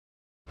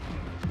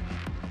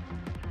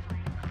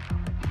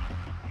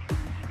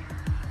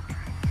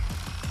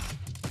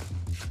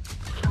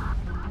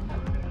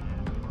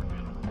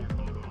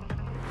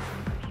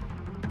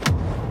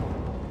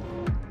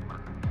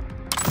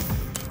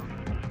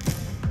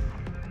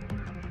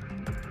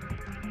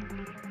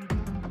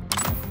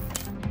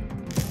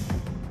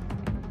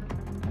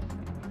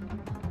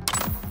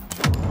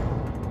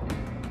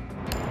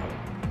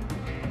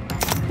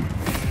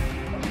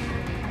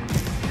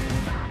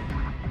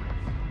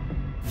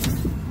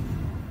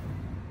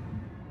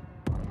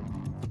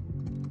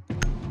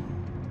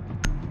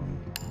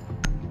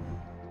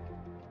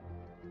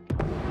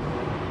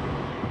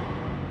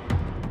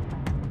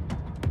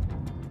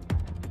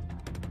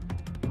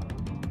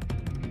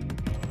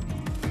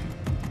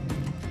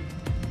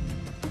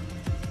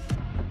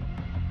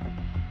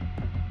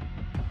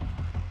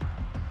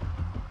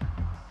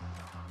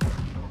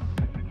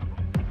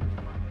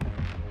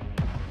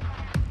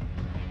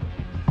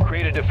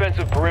a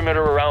defensive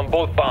perimeter around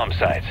both bomb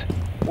sites.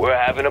 We're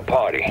having a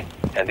party,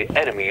 and the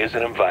enemy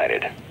isn't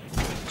invited.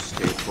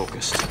 Stay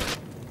focused.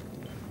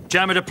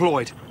 Jammer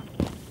deployed.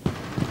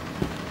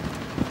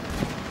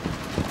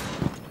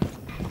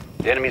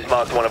 The enemy's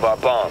marked one of our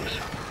bombs.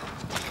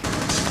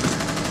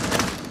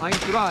 I'm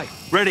dry.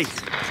 Ready.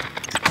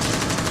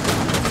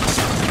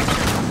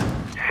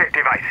 Set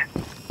device.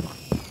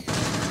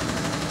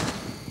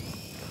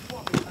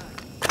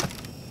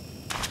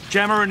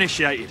 Jammer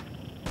initiated.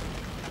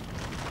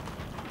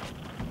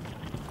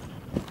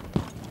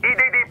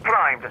 EDD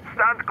primed.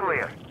 Stand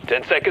clear.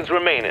 10 seconds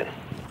remaining.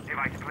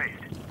 Device placed.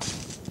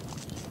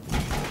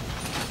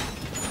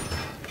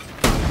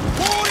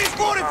 Board is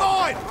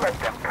fortified! Let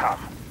them come.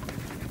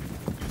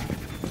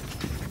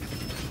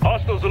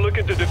 Hostiles are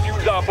looking to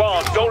defuse our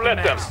bombs. Don't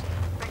let them. Stay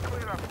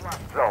clear of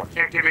blast zone.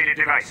 Activated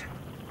device.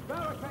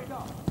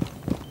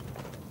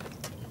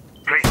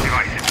 Place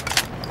device.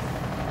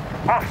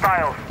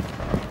 Hostiles.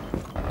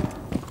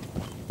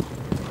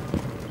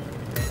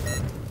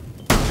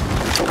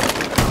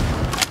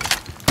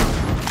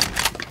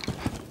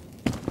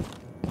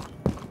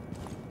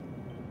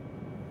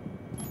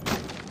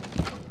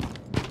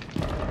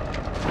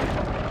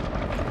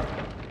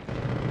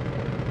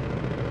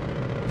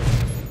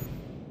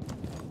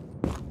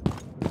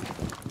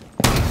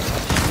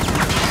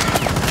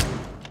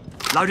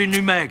 Loading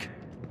new mag.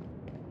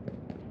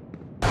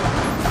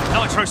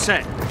 Nitro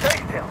set.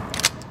 Stay still.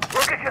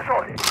 We'll get you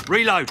sorted.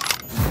 Reload.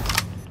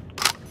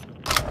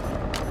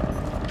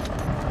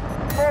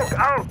 Smoke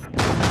out.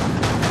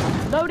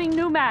 Loading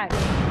new mag.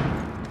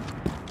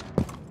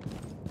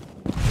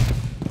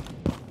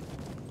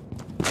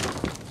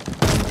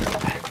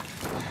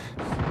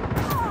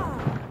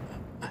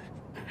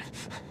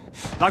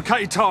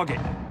 Located target.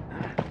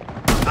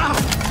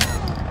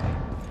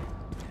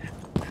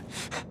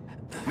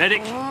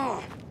 Medic.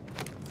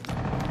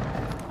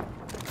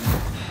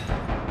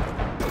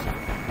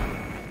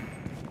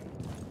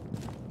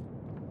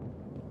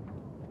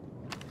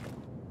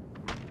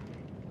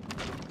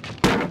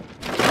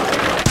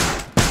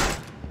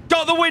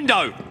 Got the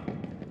window.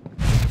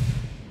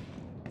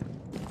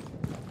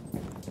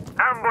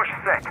 Ambush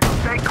set.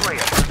 Stay clear.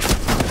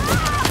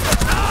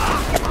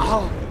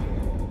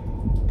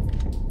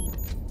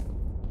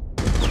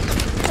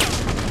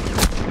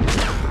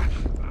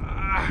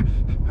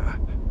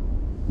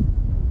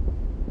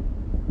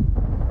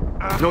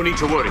 No need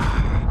to worry.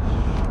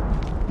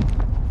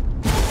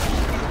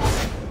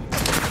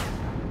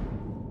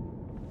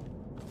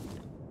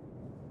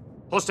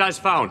 Hostiles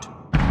found.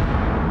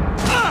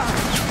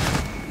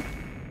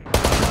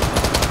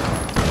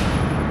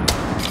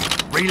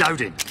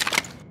 Reloading.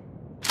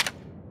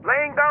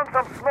 Laying down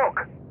some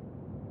smoke.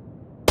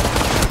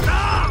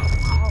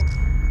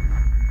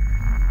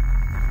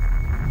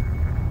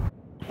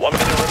 One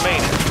minute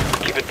remaining.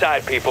 Keep it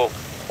tight, people.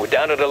 We're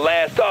down to the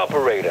last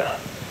operator.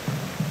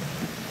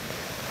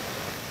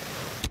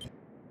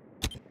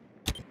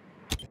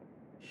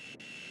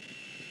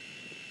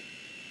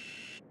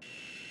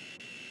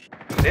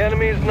 The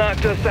enemy's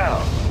knocked us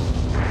out.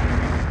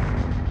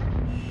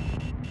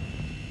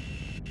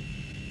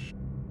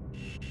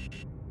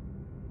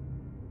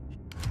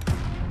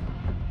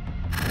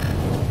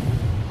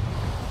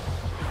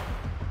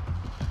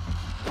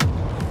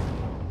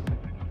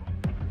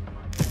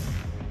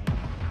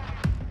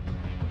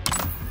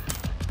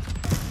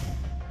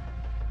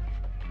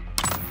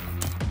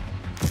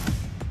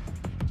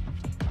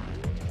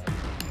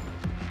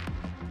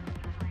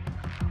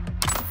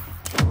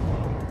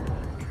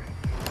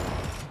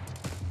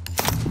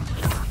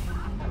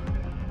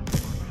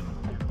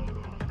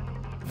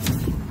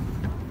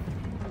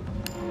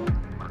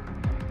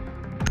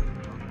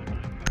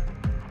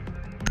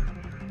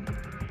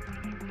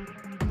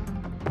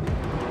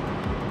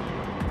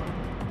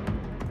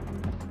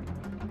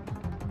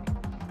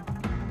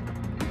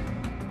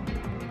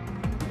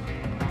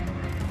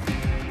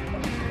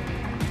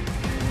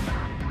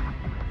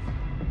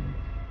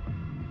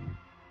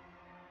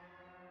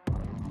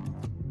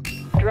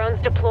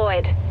 Drones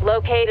deployed.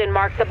 Locate and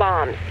mark the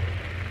bombs.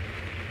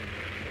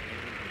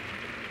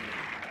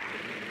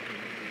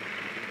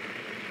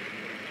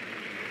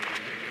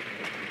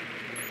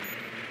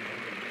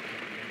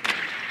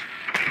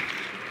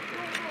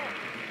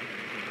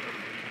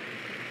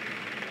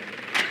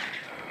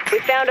 We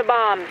found a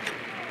bomb.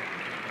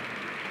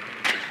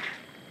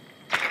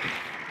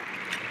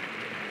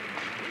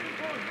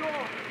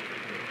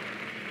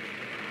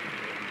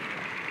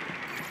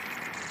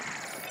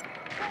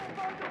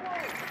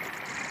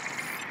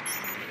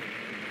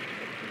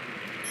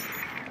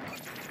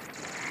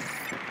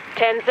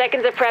 Ten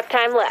seconds of prep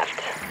time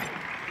left.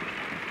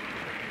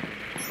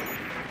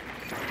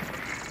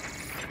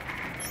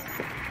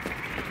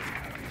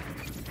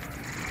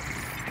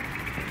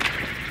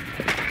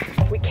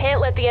 We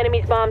can't let the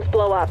enemy's bombs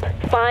blow up.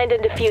 Find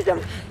and defuse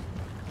them.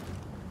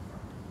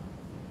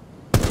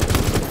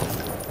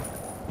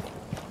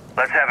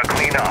 Let's have a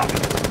clean up.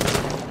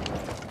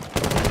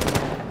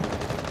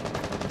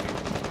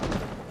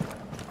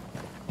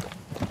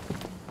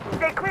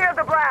 Stay clear of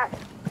the blast.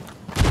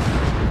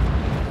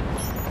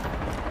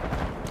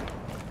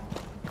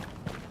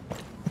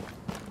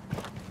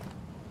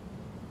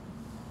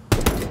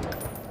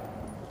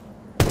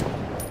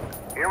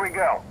 we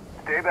go.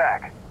 Stay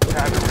back.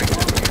 Time to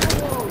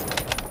reload.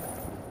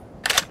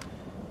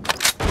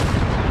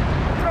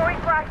 Throwing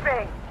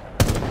flashbang.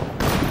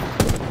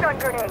 Stun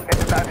grenade.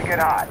 It's about to get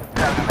hot.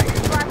 Time to make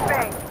it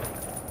Flashbang.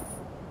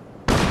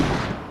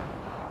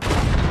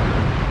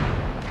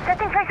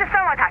 Setting traces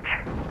thermal touch.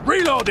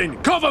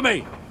 Reloading! Cover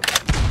me!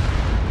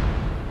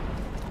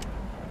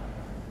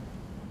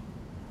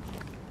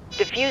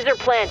 Diffuser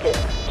planted.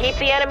 Keep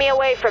the enemy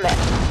away from it.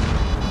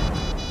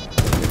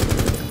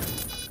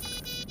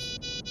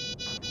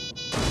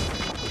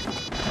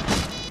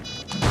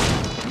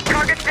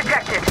 Targets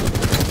detected.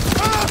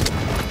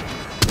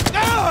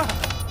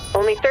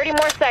 Only 30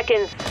 more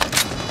seconds.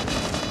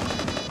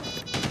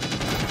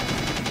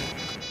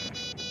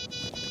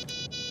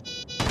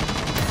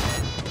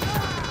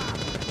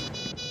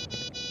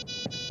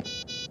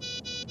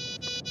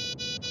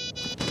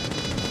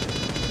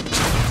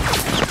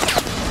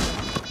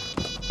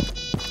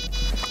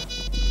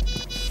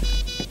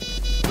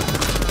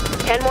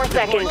 Ten more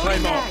seconds.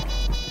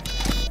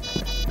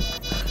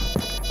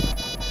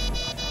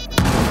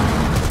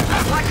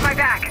 Watch my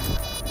back.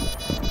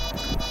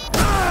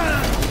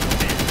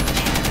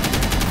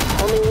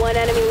 Only one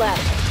enemy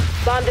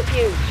left. Bomb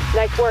defused.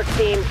 Nice work,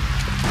 team.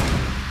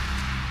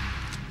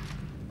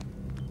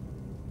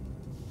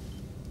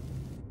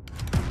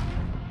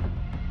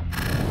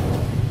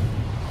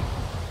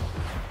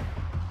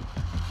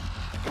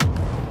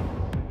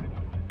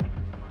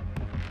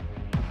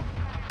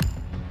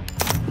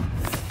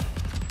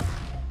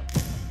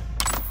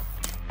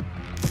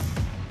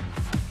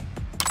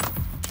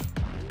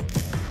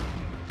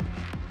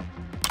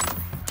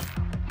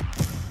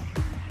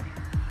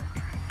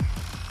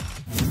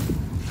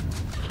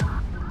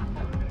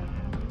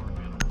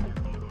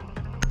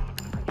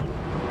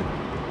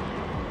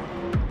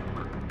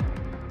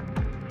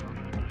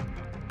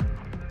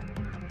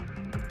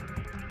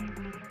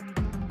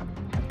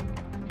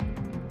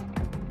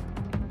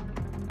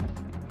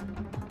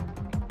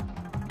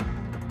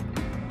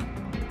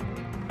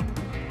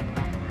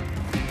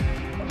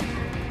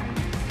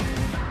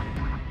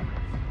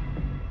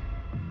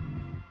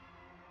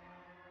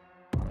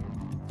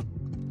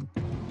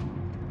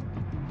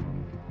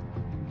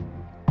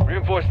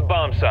 Reinforce the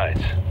bomb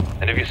sites.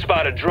 And if you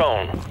spot a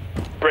drone,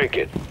 break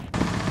it.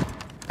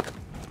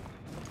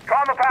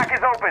 Trauma pack is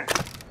open.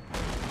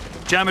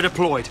 Jammer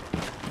deployed.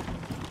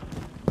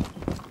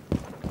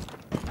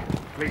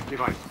 Please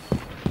device.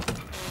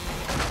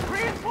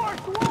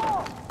 Reinforced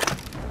wall.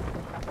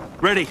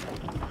 Ready.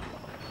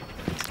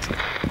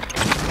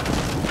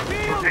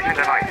 Position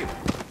device.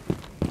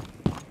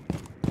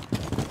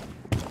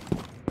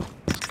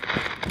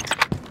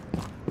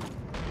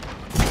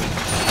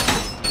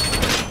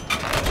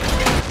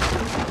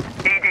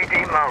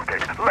 EDD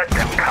mounted. Let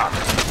them come.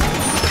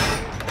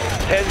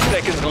 10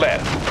 seconds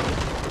left.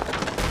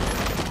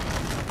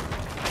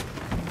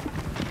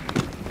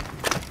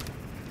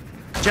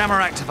 Jammer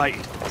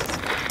activated.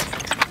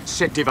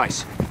 Set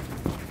device.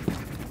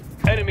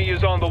 Enemy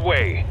is on the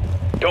way.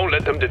 Don't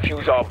let them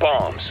defuse our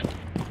bombs.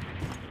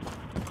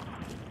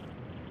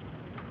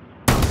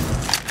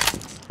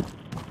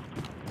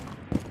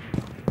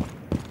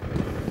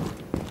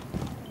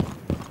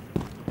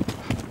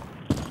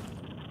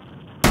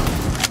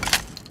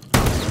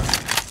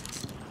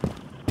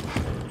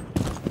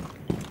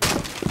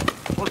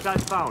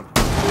 Hostiles found.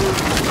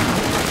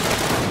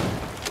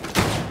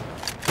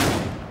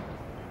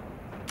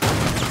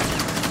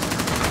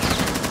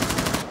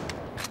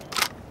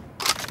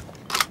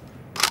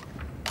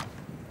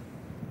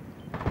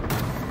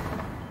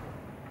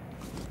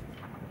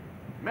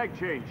 Mag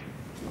change.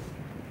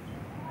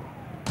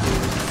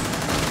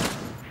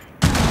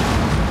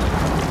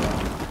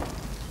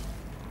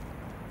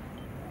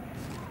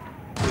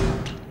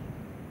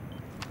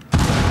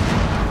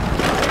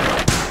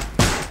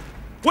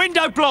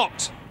 Window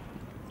blocked!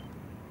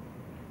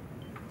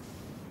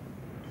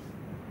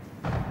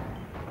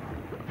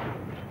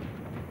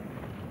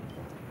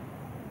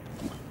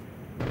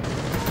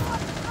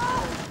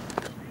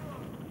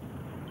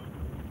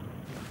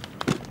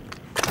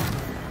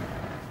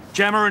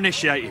 Jammer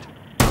initiated.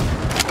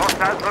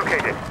 Hostiles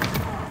located.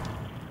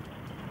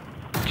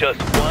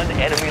 Just one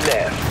enemy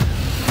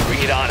left.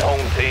 Bring it on home,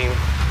 team.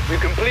 We've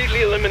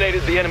completely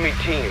eliminated the enemy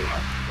team.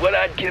 What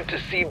I'd give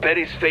to see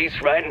Betty's face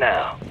right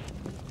now.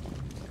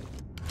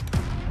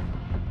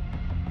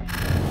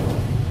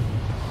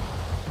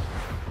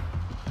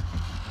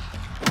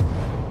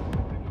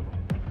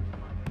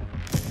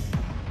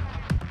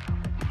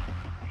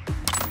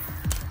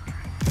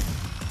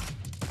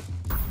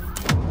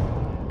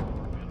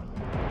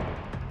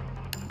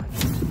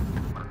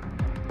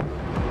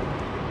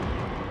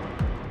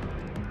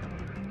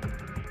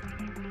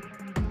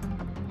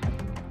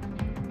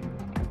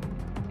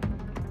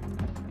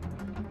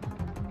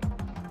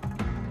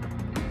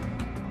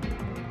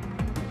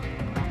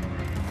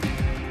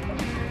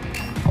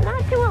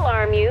 Not to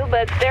alarm you,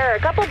 but there are a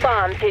couple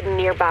bombs hidden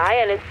nearby,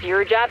 and it's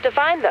your job to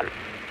find them.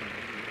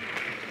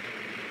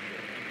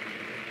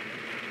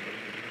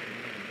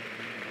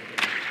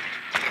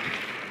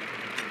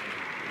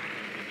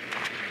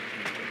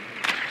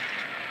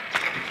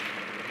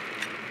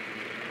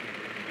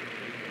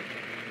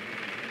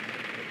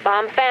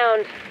 Bomb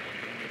found.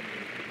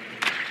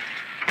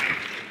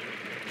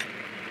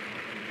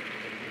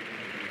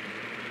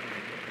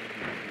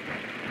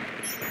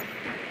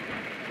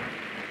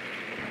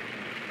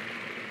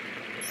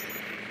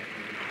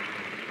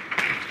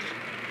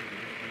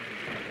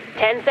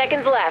 Ten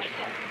seconds left.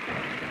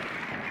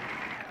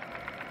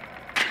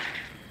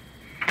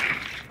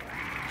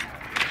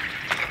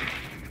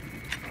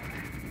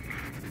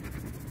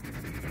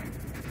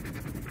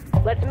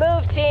 Let's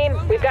move,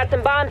 team. We've got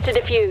some bombs to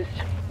defuse.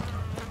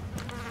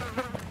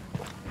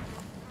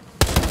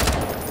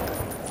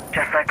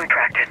 Just like we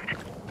practiced.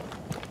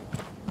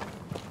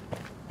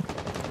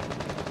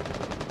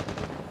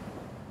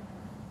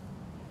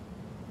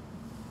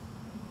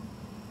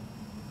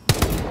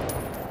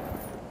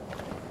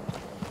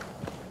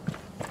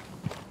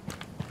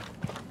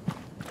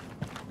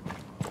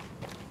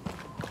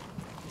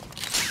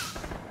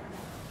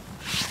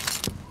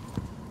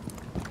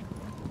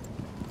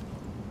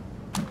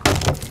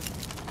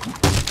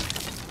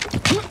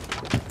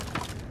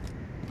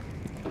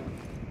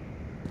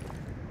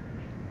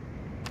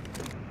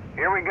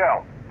 Here we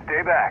go.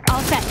 Stay back.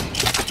 All set.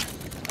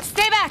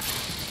 Stay back!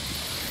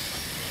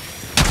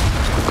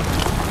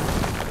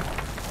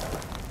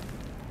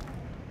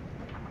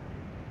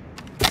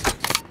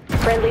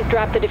 Friendlies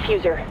dropped the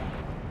diffuser.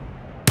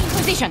 In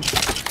position.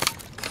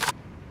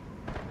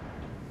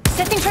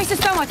 Setting traces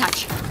thermal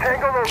touch.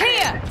 Tango located.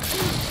 Clear!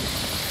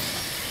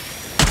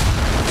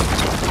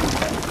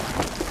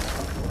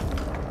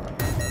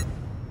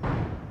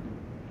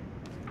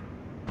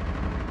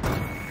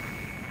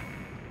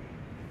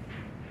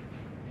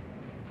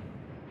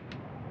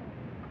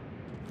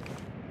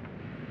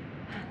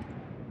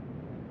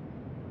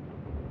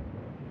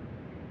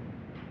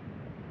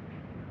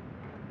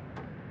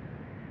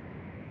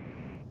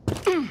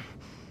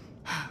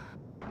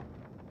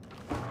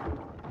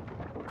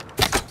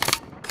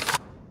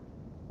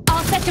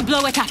 All set to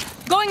blow it up.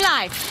 Going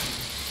live.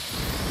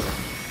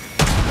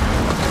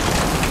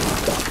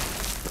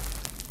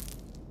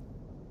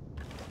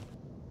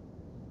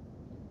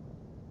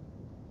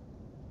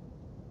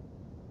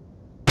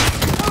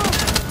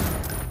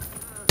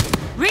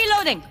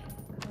 Reloading.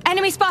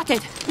 Enemy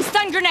spotted.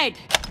 Stun grenade.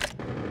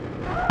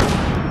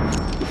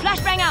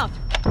 Flashbang out.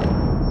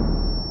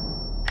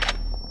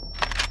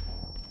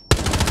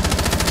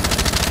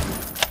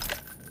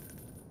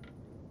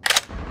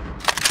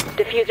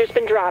 Diffuser's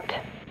been dropped.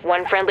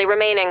 One friendly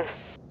remaining.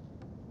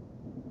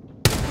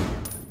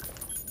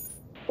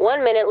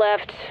 1 minute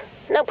left.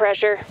 No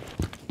pressure.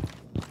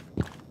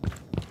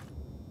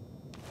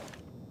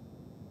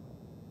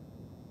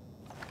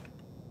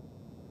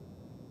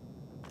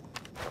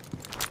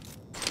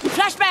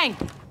 Flashbang.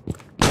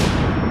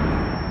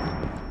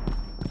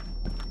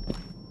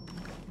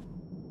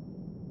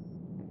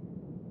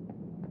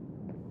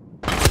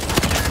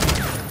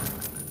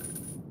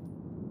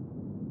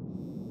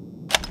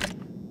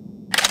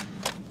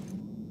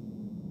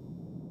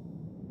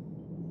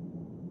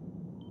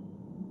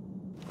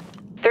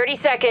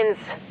 Seconds.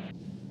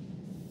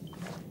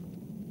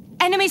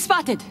 Enemy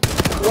spotted.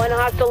 One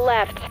hostile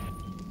left.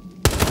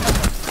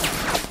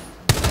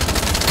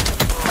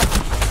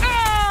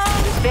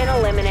 He's been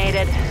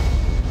eliminated.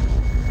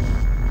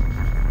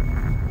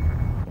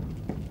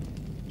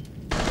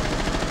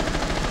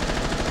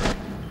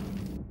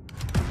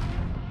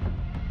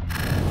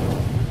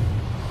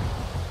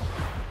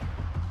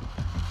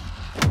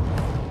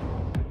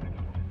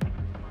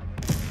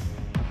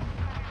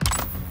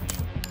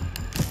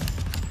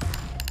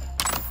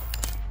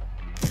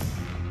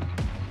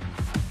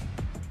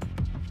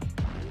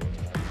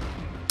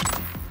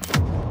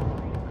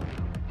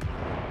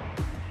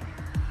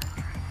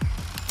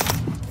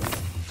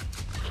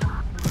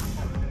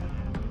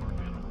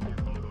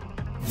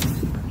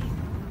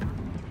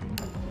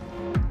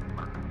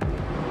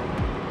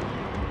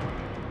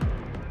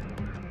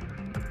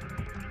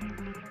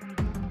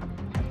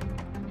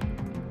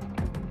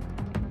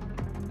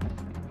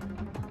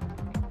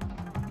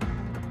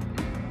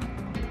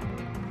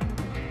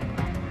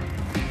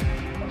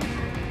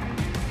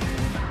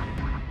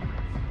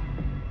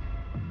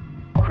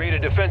 Create a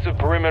defensive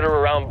perimeter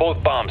around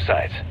both bomb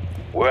sites.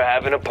 We're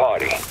having a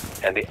party,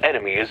 and the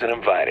enemy isn't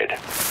invited.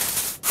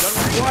 Gun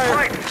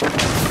required.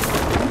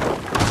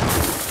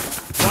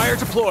 Fire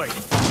deployed.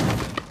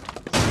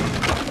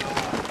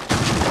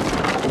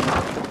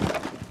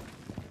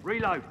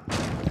 Reload.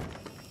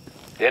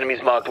 The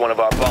enemy's marked one of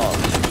our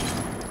bombs.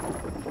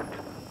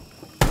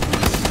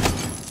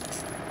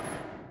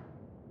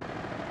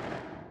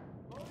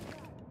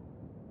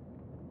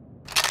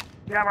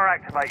 Jammer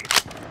activated.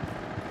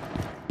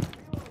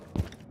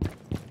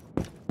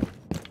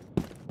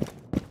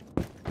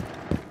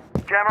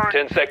 Jammer.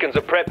 10 seconds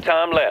of prep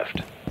time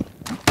left.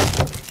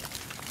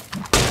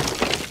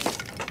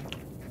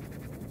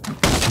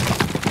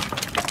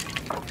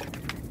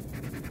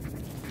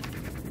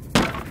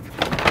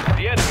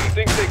 The enemy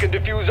thinks they can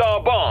defuse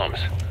our bombs.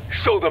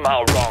 Show them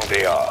how wrong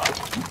they are.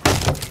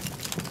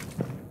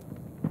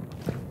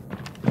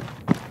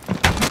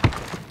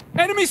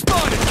 Enemy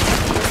spotted!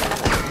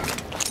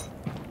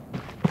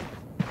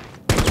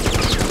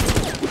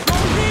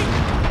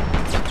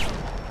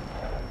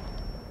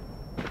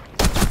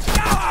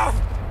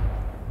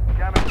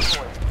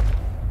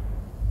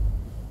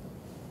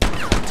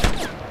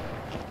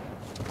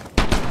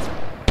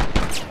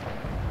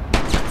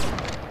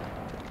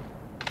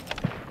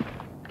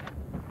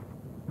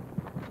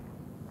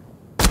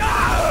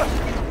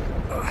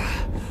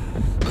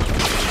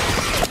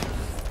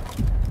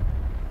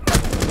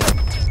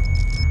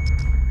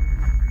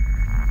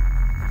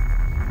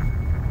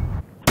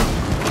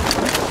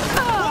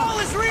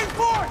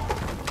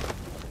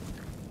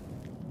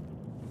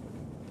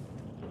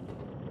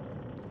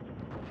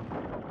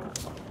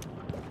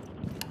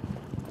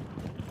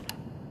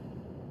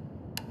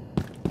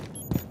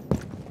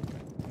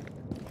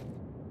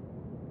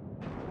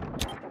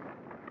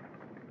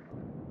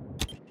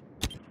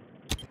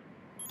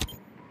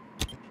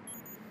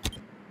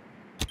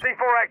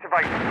 C4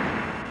 activated.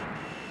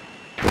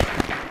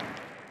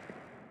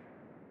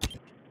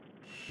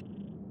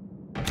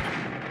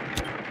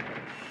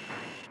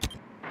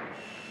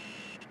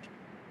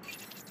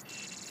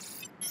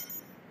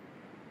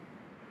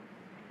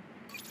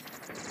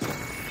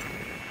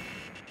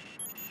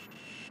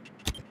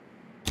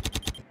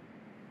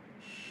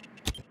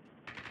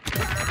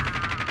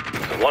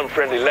 One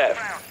friendly left.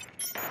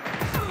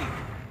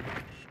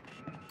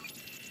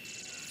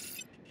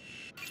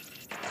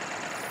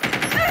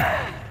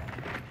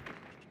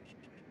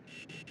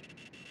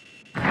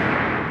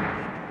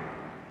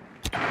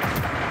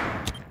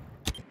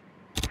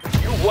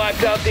 You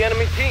wiped out the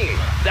enemy team.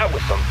 That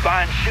was some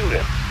fine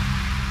shooting.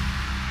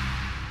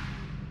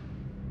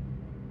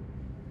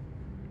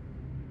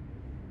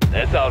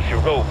 That's all she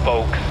wrote,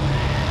 folks.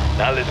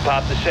 Now let's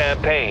pop the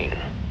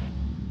champagne.